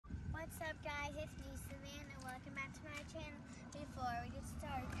back to my channel. Before we get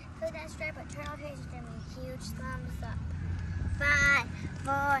started, click that subscribe button, turn on notifications, give me a huge thumbs up. 5,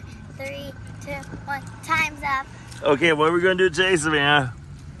 4, 3, 2, 1, time's up. Okay, what are we going to do today, Savannah?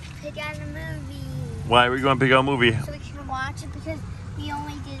 Pick out a movie. Why are we going to pick out a movie? So we can watch it because we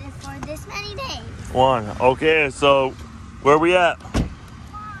only did it for this many days. One. Okay, so where are we at? Walgreens.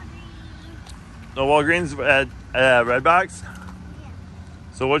 The Walgreens at Redbox? Yeah.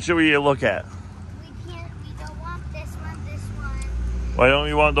 So what should we look at? We don't want this one. Why don't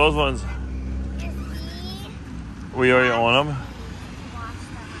we want those ones? Because We already own them. watched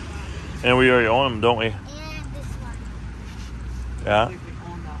them. And we already own them, don't we? And this one. Yeah.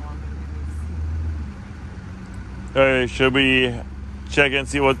 Alright, should we check and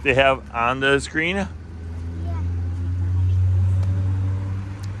see what they have on the screen? Yeah.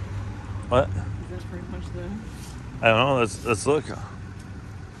 What? Is that pretty much the... I don't know. Let's look. Get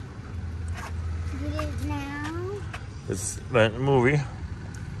it now. It's a movie.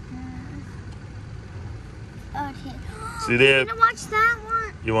 Okay. See they I'm gonna watch that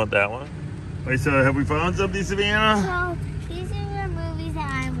one. You want that one? Wait, so have we found something, Savannah? So these are the movies that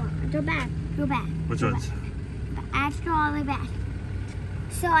I want. Go back. Which Go ones? back. I have to go all the way back.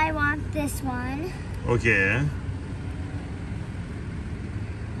 So I want this one. Okay.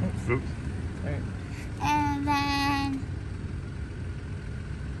 Oops. And then,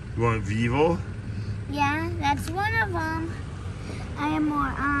 You want Vivo? yeah, that's one of them. I have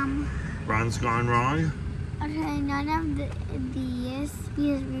more, Ron's Gone Wrong? okay, none of these,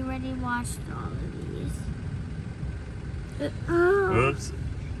 because we already watched all of these. Oh. Oops.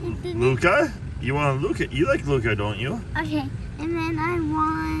 Luca? You want Luca? You like Luca, don't you? Okay, and then I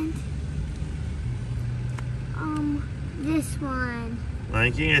want, this one.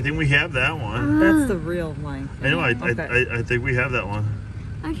 Lion King? I think we have that one. That's the real line. I know, Okay. I think we have that one.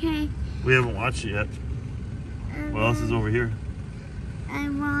 Okay. We haven't watched it yet. And What else is then over here? I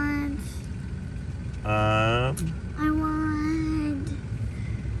want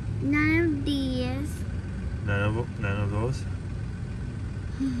none of these. None of those.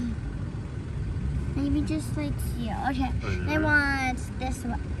 Maybe just like you. Okay. Okay. I want this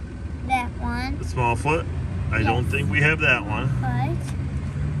one. That one. The small foot? I don't think we have that one. But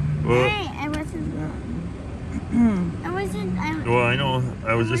Well, hey, I wasn't. well, I know.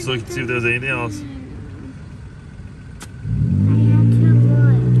 I was just looking to see if there's anything else. I had to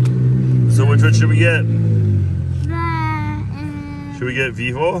look. So which one should we get? The Should we get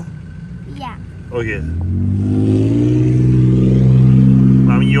Vivo? yeah. Okay.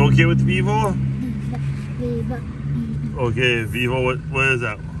 Mommy, you okay with Vivo? Vivo. Okay, Vivo, what is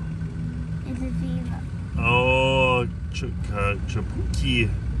that? It's a Vivo. Oh, Chapuki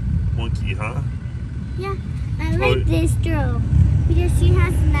monkey, huh? Yeah. I like this girl because she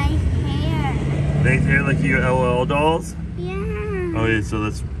has nice hair. Nice hair like your LOL dolls? Yeah. Okay, so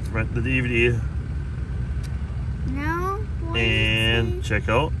let's rent the DVD No. and check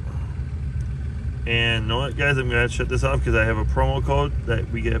out. And you know what, guys? I'm going to shut this off because I have a promo code that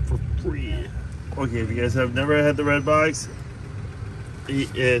we get for free. Okay, if you guys have never had the Redbox,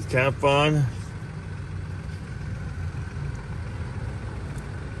 it's kind of fun.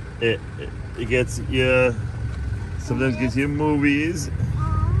 It gets you, sometimes gets you movies,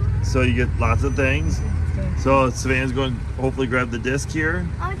 so you get lots of things. So Savannah's going to hopefully grab the disc here.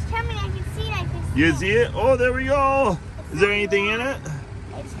 Oh, it's coming. I can see it. You can see it? Oh, there we go. Is there anything in it?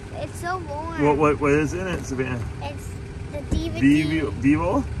 It's so warm. What is in it, Savannah? It's the DVD.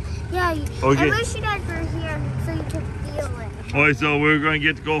 Vivo? Yeah. Okay. I wish you guys were here so you could feel it. Alright, so we're going to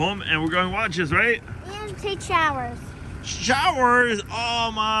get to go home and we're going to watch this, right? And take showers. Showers?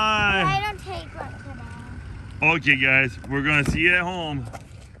 Oh my! I don't take one today. Okay, guys, we're going to see you at home.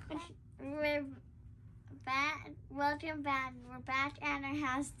 We're back. Welcome back. We're back at our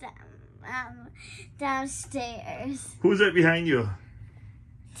house downstairs. Who's that behind you?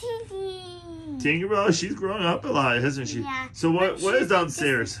 Tinky. Tinkerbell? She's grown up a lot, hasn't she? Yeah. So what is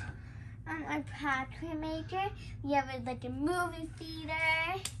downstairs? Our popcorn maker. We have like a movie theater.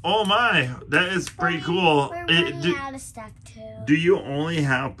 Oh my, that is pretty cool. We're running out of stuff too. Do you only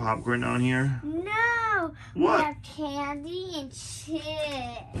have popcorn down here? No. What? We have candy and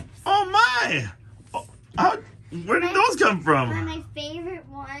chips. Oh my! Where did those come from? My favorite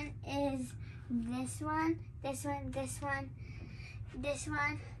one is this one, this one, this one, this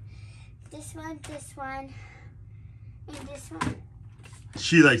one, this one, this one, and this one.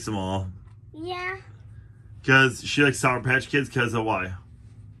 She likes them all. Yeah. Because she likes Sour Patch Kids because of why?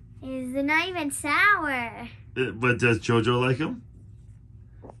 They're not even sour. But does JoJo like them?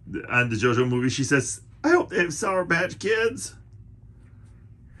 On the JoJo movie, she says, I hope they have Sour Patch Kids.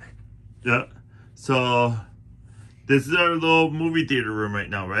 Yeah. So, this is our little movie theater room right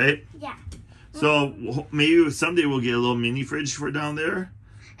now, right? Yeah. So maybe someday we'll get a little mini fridge for down there.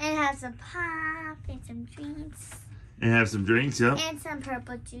 And have some pop and some drinks. And have some drinks, yep. And some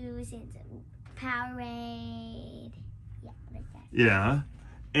purple juice and some Powerade. Yeah, like that. Yeah.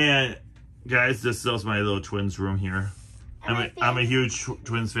 And guys, this is my little twins room here. I'm a huge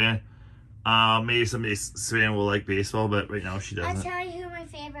Twins fan. Maybe somebody Savannah will like baseball, but right now she doesn't. I'll tell you who my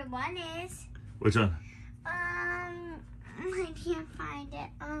favorite one is. Which one? I can't find it.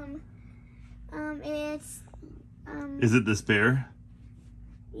 It's Is it this bear?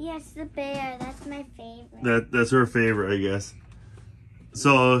 Yes, the bear. That's my favorite. That's her favorite, I guess.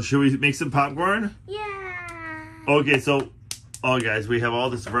 So should we make some popcorn? Yeah. Okay, so guys, we have all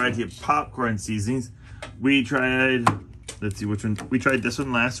this variety of popcorn seasonings. We tried, let's see which one. We tried this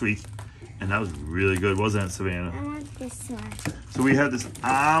one last week, and that was really good, wasn't it, Savannah? I want this one. So we have this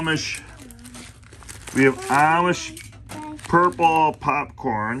Amish. We have Amish purple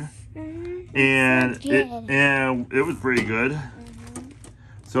popcorn, and it was pretty good.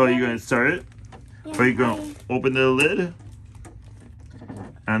 So are you going to start it? Yeah, Are you going to open the lid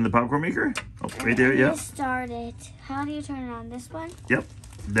on the popcorn maker? Oh, right there, yep. Start it. How do you turn it on? This one? Yep.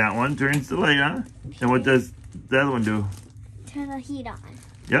 That one turns the light on. And what does the other one do? Turn the heat on.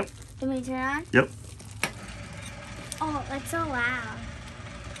 Yep. Do we turn it on? Yep. Oh, that's so loud.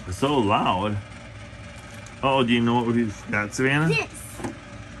 It's so loud. Oh, do you know what we forgot, Savannah? This.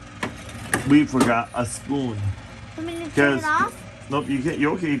 We forgot a spoon. Want me to turn it off? Nope, you can't.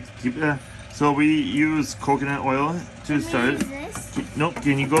 You're okay. Keep it. So we use coconut oil to start. Use this? Nope.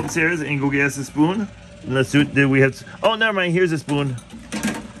 Can you go upstairs and go get us a spoon? And let's do. Did we have? Oh, never mind. Here's a spoon.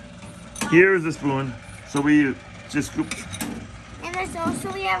 Here's a spoon. So we just scoop. And there's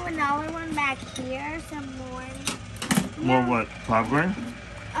also, we have another one back here. Some more. More what? Popcorn?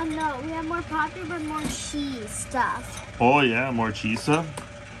 Oh no, we have more popcorn, but more cheese stuff. Oh yeah, more cheese stuff.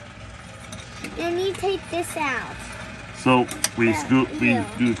 And you take this out. So we Yeah, scoop. We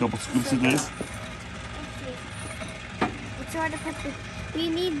yeah. do a couple scoops of this. It's hard to put the. We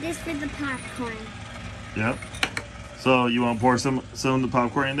need this for the popcorn. Yep. So you want to pour some of the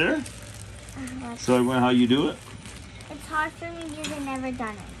popcorn in there? So I want how you do it. It's hard for me because I've never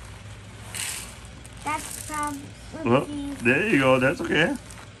done it. That's probably. Well, there you go. That's okay.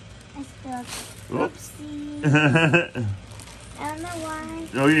 I spilled. Whoops. Oopsie. I don't know why.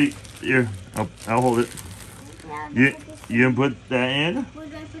 Okay, here. I'll hold it. Now, You can put that in. What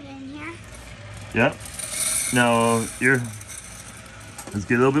do I put in here? Yep. Now here. Let's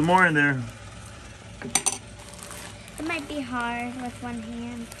get a little bit more in there. It might be hard with one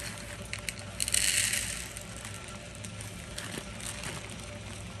hand.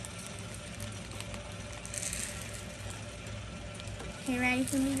 Okay, ready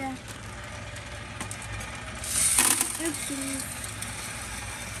for me to? Oopsie.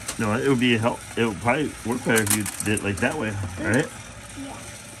 No, it would be help. It would probably work better if you did it like that way, right? Yeah.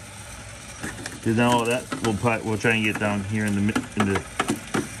 Because now that we'll try and get down here in the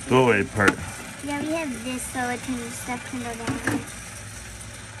doorway part. Yeah, we have this so it can step can go down.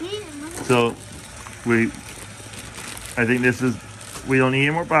 So I think this is. We don't need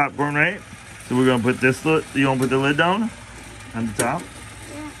any more popcorn, right? So we're gonna put this. You want to put the lid down on the top?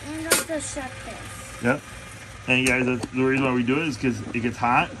 Yeah, and also shut this. Yep. And guys, that's the reason why we do it is because it gets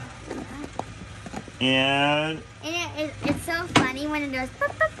hot. And it's so funny when it goes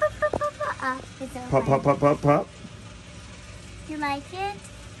pop, pop, pop, pop, pop, pop. It's so pop, funny. pop, pop, pop, pop. You like it,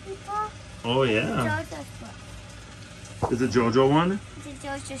 people? Oh yeah. JoJo's book. Is it JoJo one? It's a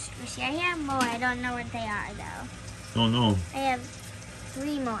JoJo's squishy. I have more. I don't know what they are though. Oh no. I have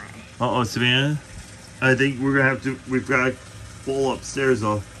 3 more. Uh-oh, Savannah. I think we're gonna have to. We've got a bowl upstairs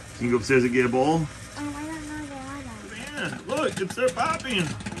though. Can you go upstairs and get a bowl? I don't know what they are though. Savannah, look, it's there popping.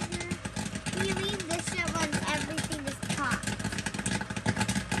 Can you leave this shit when everything is popped?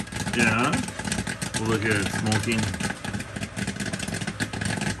 Yeah. Well, look at it smoking.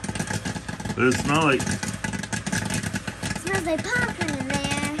 Does it smell like? It smells like popcorn in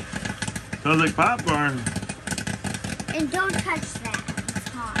there. Smells like popcorn. And don't touch that. It's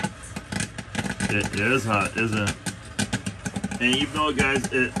hot. It is hot, isn't it? And even though,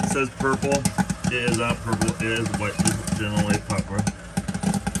 guys, it says purple, it is not purple. It is white. This is general white popcorn.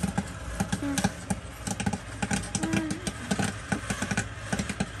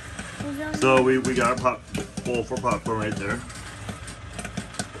 So we got a bowl for popcorn right there.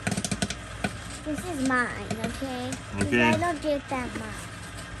 This is mine, okay? Okay. I don't get that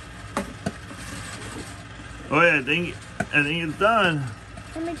much. Oh yeah, I think it's done.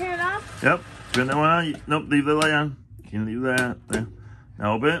 Can we turn it off? Yep. Turn that one on. Nope, leave the light on. You can leave that there.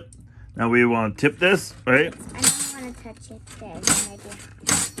 Now open it. Now we want to tip this, right? I don't want touch it. There's an idea.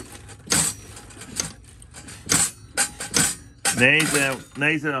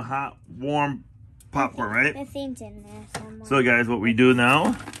 Nice and hot, warm popcorn, right? The thing's in there somewhere. So guys, what we do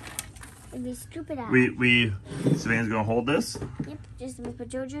now, We scoop it out. Savannah's gonna hold this. Yep, just we put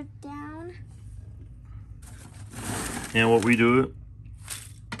Jojo down. And what we do,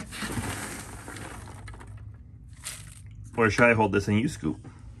 or should I hold this and you scoop?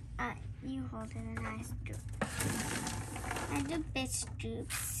 You hold it and I scoop. I do big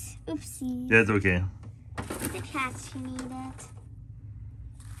scoops. Oopsie. That's okay. The cats who need it.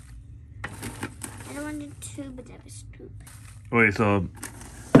 I don't want to do two, but I have a scoop. Okay, so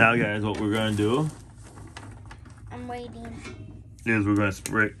now guys, what we're gonna do I'm waiting. is we're gonna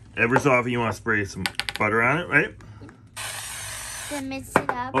spray, every so often you wanna spray some butter on it, right? Then mix it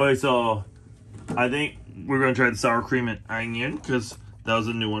up. Okay, so I think we're gonna try the sour cream and onion because that was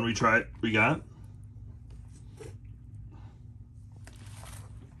a new one we got.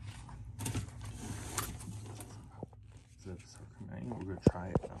 Is that the sour cream and onion? We're gonna try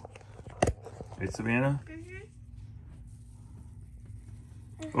it now. Hey, Savannah?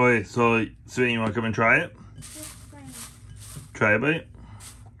 Okay, so Savannah, you wanna come and try it? Try it, buddy?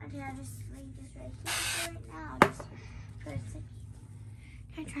 Okay, I'll just leave this right here right now. Just for a second.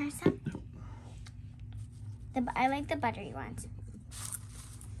 Can I try some? I like the buttery ones.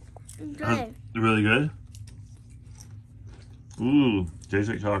 Good. Really good? Ooh, tastes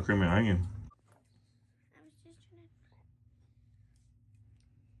like sour cream and onion. I was just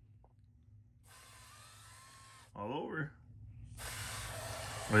trying All over.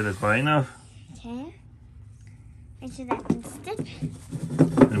 Wait, that's probably enough. to... Okay. Make sure that can stick.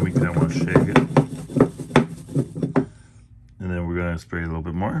 And we kind of want to shake it. And then we're going to spray a little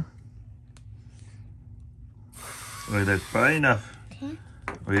bit more. Okay, that's probably enough. Okay.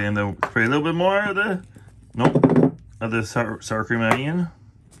 Okay, and then spray a little bit more of the, of the sour cream and onion.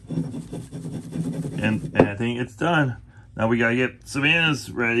 And I think it's done. Now we got to get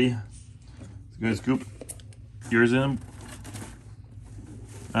Savannah's ready. So going to scoop yours in.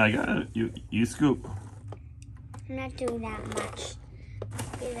 I got it. You scoop. I'm not doing that much.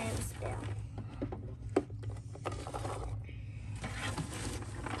 Because I will spill.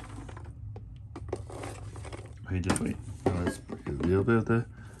 Okay, just wait. Now let's put a little bit of the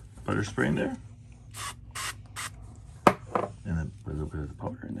butter spray in there. And then put a little bit of the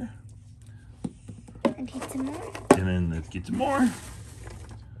powder in there. And take some more. And then let's get some more.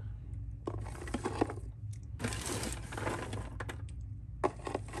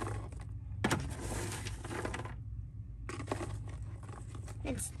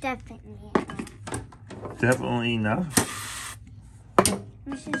 It's definitely enough. Definitely enough.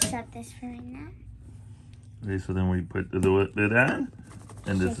 We should shut this for right now. Okay, so then we put the lid on.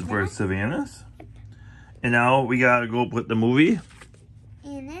 And this is for Shake that. Savannah's. And now we gotta go put the movie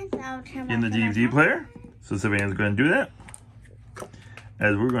And then I'll turn in the DVD player. So Savannah's gonna do that.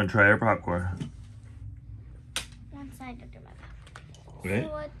 As we're gonna try our popcorn. One side of the popcorn. Okay.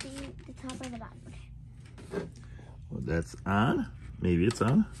 So what the top or the bottom? Okay. Well, that's on. Maybe it's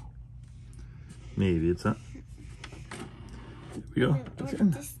on. Maybe it's on. Here we go. It's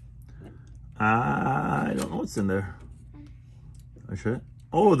in. I don't know what's in there. I should.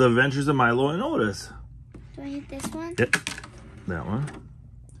 Oh, The Adventures of Milo and Otis. Do I hit this one? Yep. That one.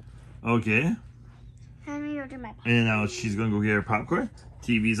 Okay. Hand me over my popcorn. And now she's going to go get her popcorn.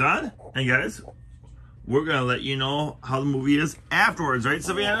 TV's on. And guys, we're going to let you know how the movie is afterwards, right,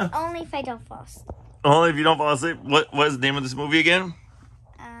 Savannah? Only if I don't fall asleep. Only if you don't fall asleep. What is the name of this movie again?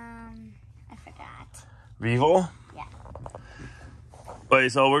 I forgot. Vivo? Yeah. Okay,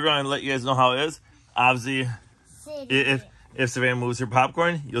 so we're going to let you guys know how it is. Obviously, if Savannah moves her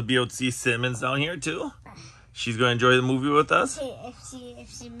popcorn, you'll be able to see Simmons down here too. She's going to enjoy the movie with us. If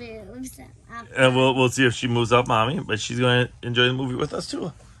she moves. And we'll see if she moves up, Mommy. But she's going to enjoy the movie with us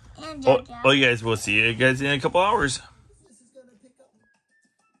too. And Oh, Jojo. you guys, we'll see you guys in a couple hours.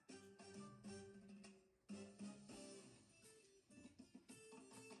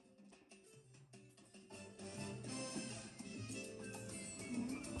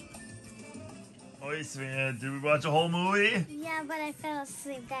 Oh, Savannah, did we watch a whole movie? Yeah, but I fell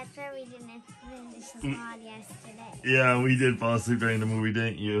asleep. That's why we didn't finish the pod yesterday. Yeah, we did fall asleep during the movie,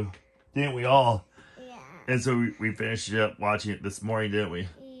 didn't you? Didn't we all? Yeah. And so we finished up watching it this morning, didn't we?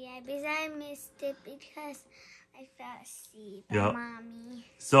 Yeah, because I missed it because I fell asleep. Yep. Mommy.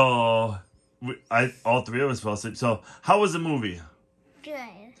 So, all three of us fell asleep. So, how was the movie?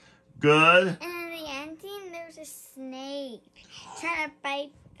 Good. Good? And in the ending, there was a snake trying to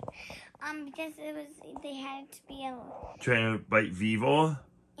bite. Because they had to be Trying to bite Vivo,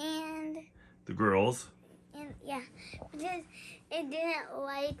 and the girls. and Yeah, because it didn't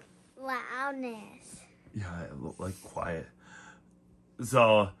like loudness. Yeah, it looked like quiet.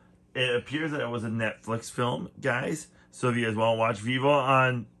 So it appears that it was a Netflix film, guys. So if you guys want to watch Vivo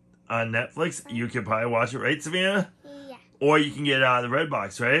on Netflix, you can probably watch it, right, Savannah? Yeah. Or you can get it out of the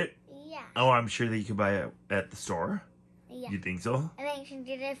Redbox, right? Yeah. Oh, I'm sure that you could buy it at the store. Yeah. You think so? I think she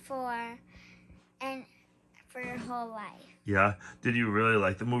did it for her whole life. Yeah. Did you really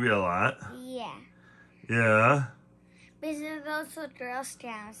like the movie a lot? Yeah. Yeah. Because there's also Girl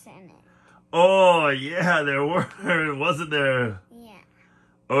Scouts in it. Oh, yeah, there were, wasn't there? Yeah.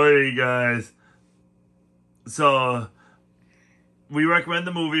 Alright, guys. So, we recommend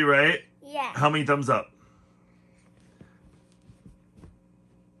the movie, right? Yeah. How many thumbs up?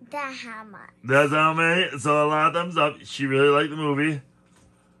 That how much? That's how many. So, a lot of thumbs up. She really liked the movie.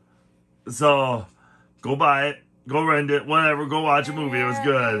 So, go buy it. Go rent it. Whatever. Go watch a movie. It was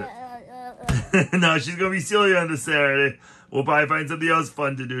good. No, she's going to be silly on this Saturday. We'll probably find something else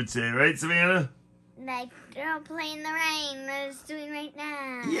fun to do today. Right, Savannah? Like, don't play in the rain. That it's doing right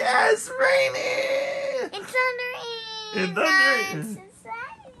now. Yes, raining! It's thundering. It's thundering. It's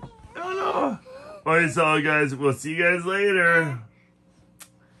exciting. Oh, no. Alright, so, guys, we'll see you guys later.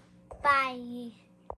 Bye.